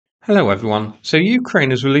Hello everyone. So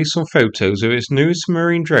Ukraine has released some photos of its newest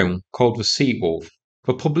marine drone called the Seawolf.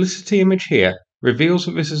 The publicity image here reveals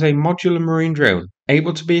that this is a modular marine drone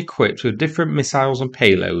able to be equipped with different missiles and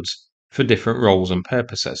payloads for different roles and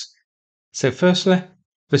purposes. So firstly,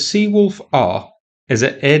 the Seawolf R is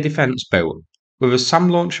an air defence boat with a SAM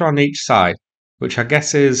launcher on each side, which I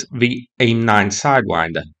guess is the AIM-9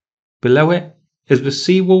 Sidewinder. Below it is the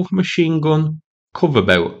Seawolf machine gun cover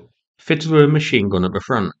boat fitted with a machine gun at the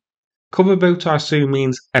front. Cover boat I assume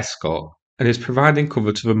means escort and is providing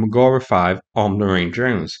cover to the Magora 5 armed marine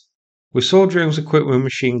drones. We saw drones equipped with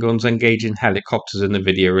machine guns engaging helicopters in the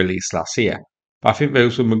video released last year, but I think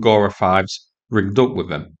those were Magora 5s rigged up with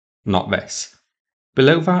them, not this.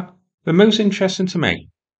 Below that, the most interesting to me,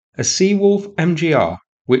 a Seawolf MGR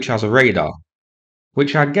which has a radar,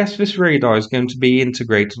 which I guess this radar is going to be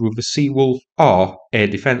integrated with the Seawolf R air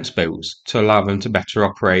defence boats to allow them to better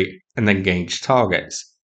operate and engage targets.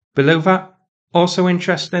 Below that, also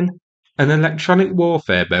interesting, an electronic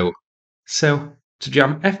warfare boat. So, to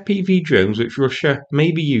jam FPV drones which Russia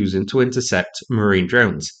may be using to intercept marine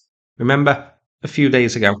drones. Remember, a few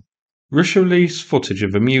days ago, Russia released footage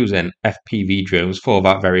of them using FPV drones for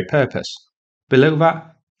that very purpose. Below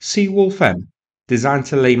that, Seawolf M, designed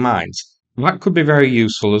to lay mines. That could be very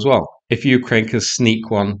useful as well, if Ukraine can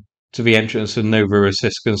sneak one to the entrance of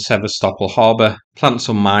Novorossiysk and Sevastopol harbour, plant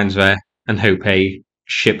some mines there, and hope a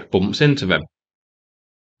ship bumps into them.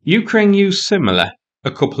 Ukraine used similar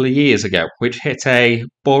a couple of years ago, which hit a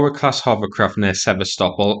Bora-class hovercraft near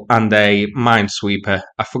Sevastopol and a minesweeper.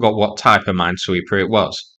 I forgot what type of minesweeper it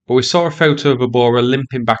was. But we saw a photo of a Bora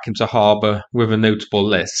limping back into harbour with a notable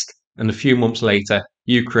list, and a few months later,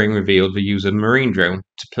 Ukraine revealed the use of marine drone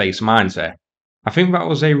to place mines there. I think that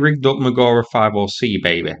was a rigged up Magora 5 or C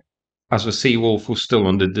baby, as the Seawolf was still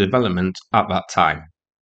under development at that time.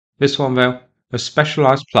 This one though, a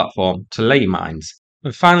specialised platform to lay mines.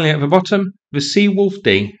 And finally at the bottom, the Seawolf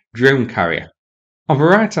D drone carrier. On the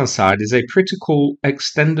right hand side is a pretty cool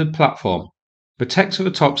extended platform. The text at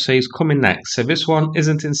the top says coming next, so this one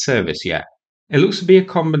isn't in service yet. It looks to be a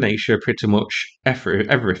combination of pretty much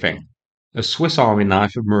everything. A Swiss Army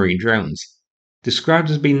knife of marine drones. Described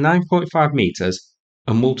as being 9.5 metres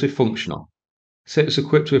and multifunctional. So it's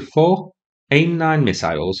equipped with 4 AIM-9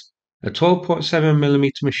 missiles, a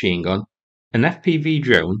 12.7mm machine gun, an FPV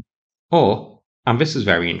drone, or, and this is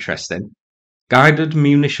very interesting, guided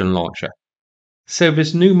munition launcher. So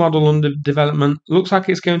this new model under development looks like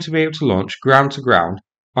it's going to be able to launch ground-to-ground,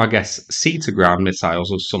 or I guess sea-to-ground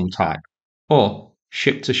missiles of some type, or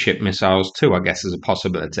ship-to-ship missiles too, I guess is a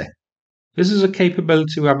possibility. This is a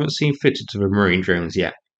capability we haven't seen fitted to the marine drones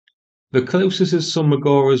yet. The closest is some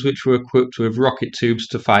Magoras which were equipped with rocket tubes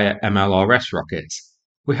to fire MLRS rockets.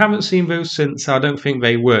 We haven't seen those since, so I don't think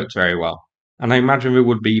they worked very well, and I imagine they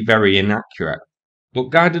would be very inaccurate.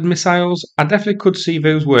 But guided missiles, I definitely could see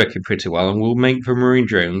those working pretty well and will make the marine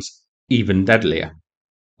drones even deadlier.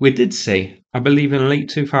 We did see, I believe in late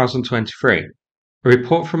 2023, a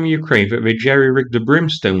report from Ukraine that they jerry-rigged a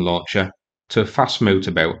brimstone launcher to a fast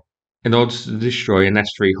motorboat in order to destroy an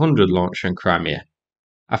S-300 launcher in Crimea.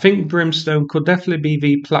 I think Brimstone could definitely be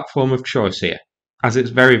the platform of choice here, as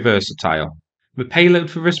it's very versatile. The payload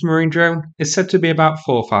for this marine drone is said to be about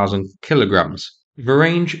 4,000 kilograms, with a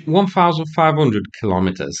range 1,500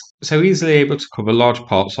 kilometers, so easily able to cover large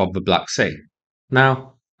parts of the Black Sea.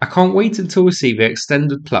 Now, I can't wait until we see the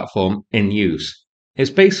extended platform in use. It's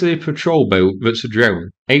basically a patrol boat that's a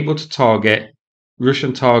drone, able to target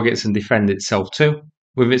Russian targets and defend itself too,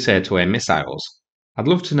 with its air-to-air missiles. I'd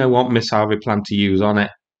love to know what missile they plan to use on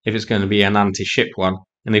it, if it's going to be an anti-ship one,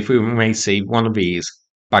 and if we may see one of these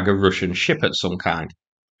bag a Russian ship at some kind.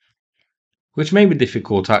 Which may be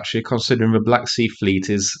difficult actually, considering the Black Sea Fleet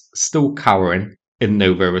is still cowering in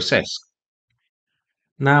Novorossiysk.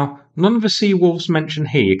 Now, none of the Seawolves mentioned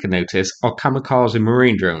here, you can notice, are kamikaze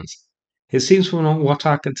marine drones. It seems from what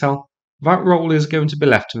I can tell, that role is going to be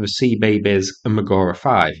left to the Sea Babies and Magora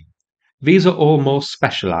 5. These are all more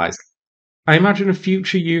specialised. I imagine a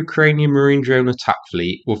future Ukrainian marine drone attack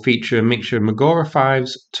fleet will feature a mixture of Magora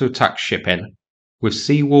 5s to attack shipping, with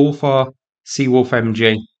Seawolf R, Seawolf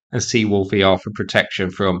MG, and Seawolf ER for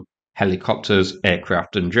protection from helicopters,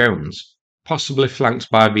 aircraft, and drones, possibly flanked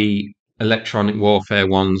by the electronic warfare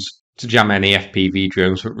ones to jam any FPV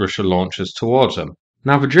drones that Russia launches towards them.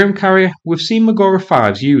 Now, the drone carrier, we've seen Magora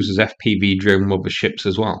 5s used as FPV drone motherships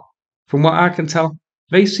as well. From what I can tell,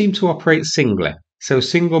 they seem to operate singly. So a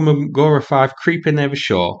single Magora 5 creeping near the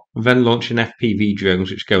shore, and then launching FPV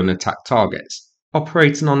drones which go and attack targets,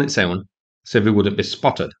 operating on its own, so they wouldn't be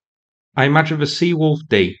spotted. I imagine the Seawolf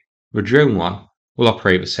D, the drone one, will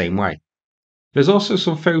operate the same way. There's also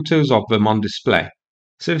some photos of them on display.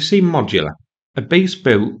 So we've seen modular, a base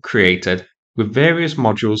build created with various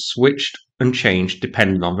modules switched and changed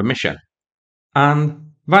depending on the mission.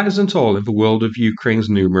 And that isn't all in the world of Ukraine's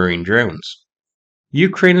new marine drones.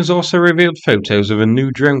 Ukraine has also revealed photos of a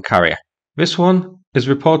new drone carrier. This one is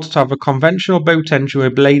reported to have a conventional boat engine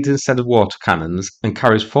with blades instead of water cannons and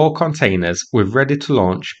carries 4 containers with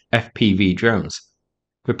ready-to-launch FPV drones.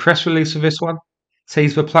 The press release of this one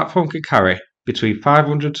says the platform could carry between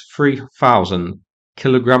 500 to 3,000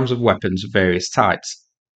 kilograms of weapons of various types,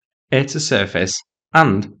 air to surface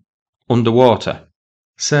and underwater.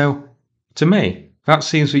 So, to me, that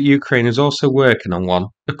seems that Ukraine is also working on one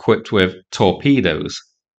equipped with torpedoes,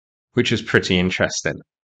 which is pretty interesting.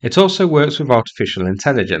 It also works with artificial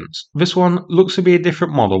intelligence. This one looks to be a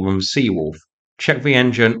different model than the Seawolf. Check the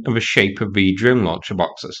engine and the shape of the drone launcher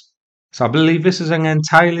boxes. So I believe this is an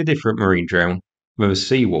entirely different marine drone than the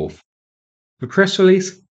Seawolf. The press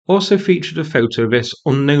release also featured a photo of this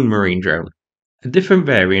unknown marine drone, a different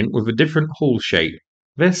variant with a different hull shape.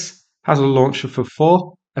 This has a launcher for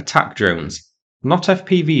 4 attack drones, not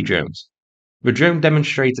FPV drones. The drone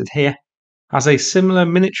demonstrated here has a similar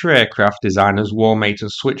miniature aircraft design as Warmate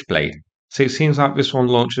and Switchblade, so it seems like this one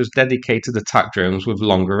launches dedicated attack drones with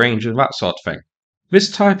longer range and that sort of thing.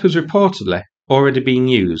 This type has reportedly already been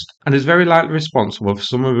used and is very likely responsible for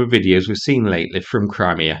some of the videos we've seen lately from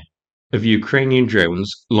Crimea of Ukrainian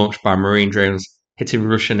drones launched by marine drones hitting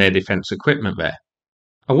Russian air defense equipment there.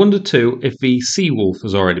 I wonder too if the Seawolf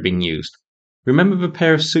has already been used. Remember the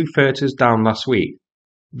pair of Su-30s down last week?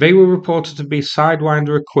 They were reported to be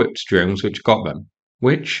Sidewinder-equipped drones which got them,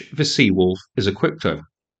 which the Seawolf is equipped with.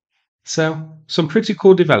 So, some pretty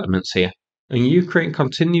cool developments here, and Ukraine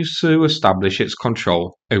continues to establish its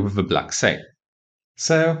control over the Black Sea.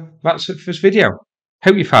 So, that's it for this video.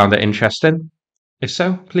 Hope you found it interesting. If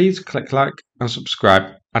so, please click like and subscribe,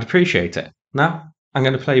 I'd appreciate it. Now, I'm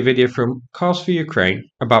going to play a video from Cause for Ukraine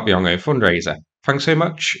about the ongoing fundraiser. Thanks so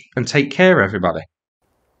much, and take care everybody.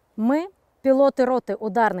 Ми – пілоти роти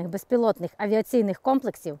ударних безпілотних авіаційних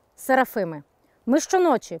комплексів «Серафими». Ми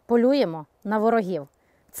щоночі полюємо на ворогів.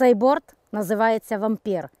 Цей борт називається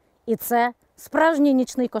 «Вампір». І це справжній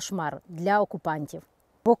нічний кошмар для окупантів.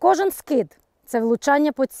 Бо кожен скид – це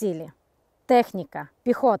влучання по цілі. Техніка,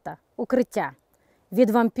 піхота, укриття. Від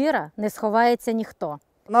вампіра не сховається ніхто.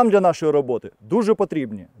 Нам для нашої роботи дуже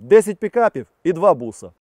потрібні 10 пікапів і 2 буса.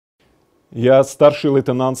 Я старший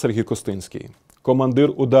лейтенант Сергій Костинський,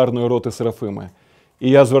 командир ударної роти «Серафими». І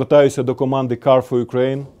я звертаюся до команди Car for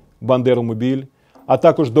Ukraine, Бандеромобіль, а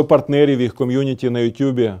також до партнерів їх ком'юніті на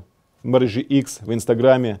YouTube, в мережі X, в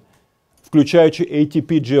Інстаграмі, включаючи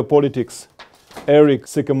ATP Geopolitics, Eric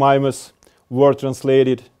Sikamimis, Word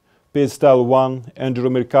Translated, Pistol One, Andrew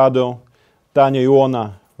Mercado, Таня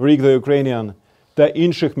Іона, Rick the Ukrainian та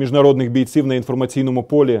інших міжнародних бійців на інформаційному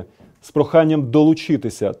полі з проханням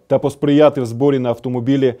долучитися та посприяти в зборі на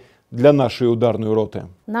автомобілі для нашої ударної роти.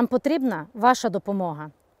 Нам потрібна ваша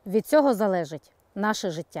допомога. Від цього залежить наше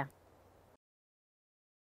життя.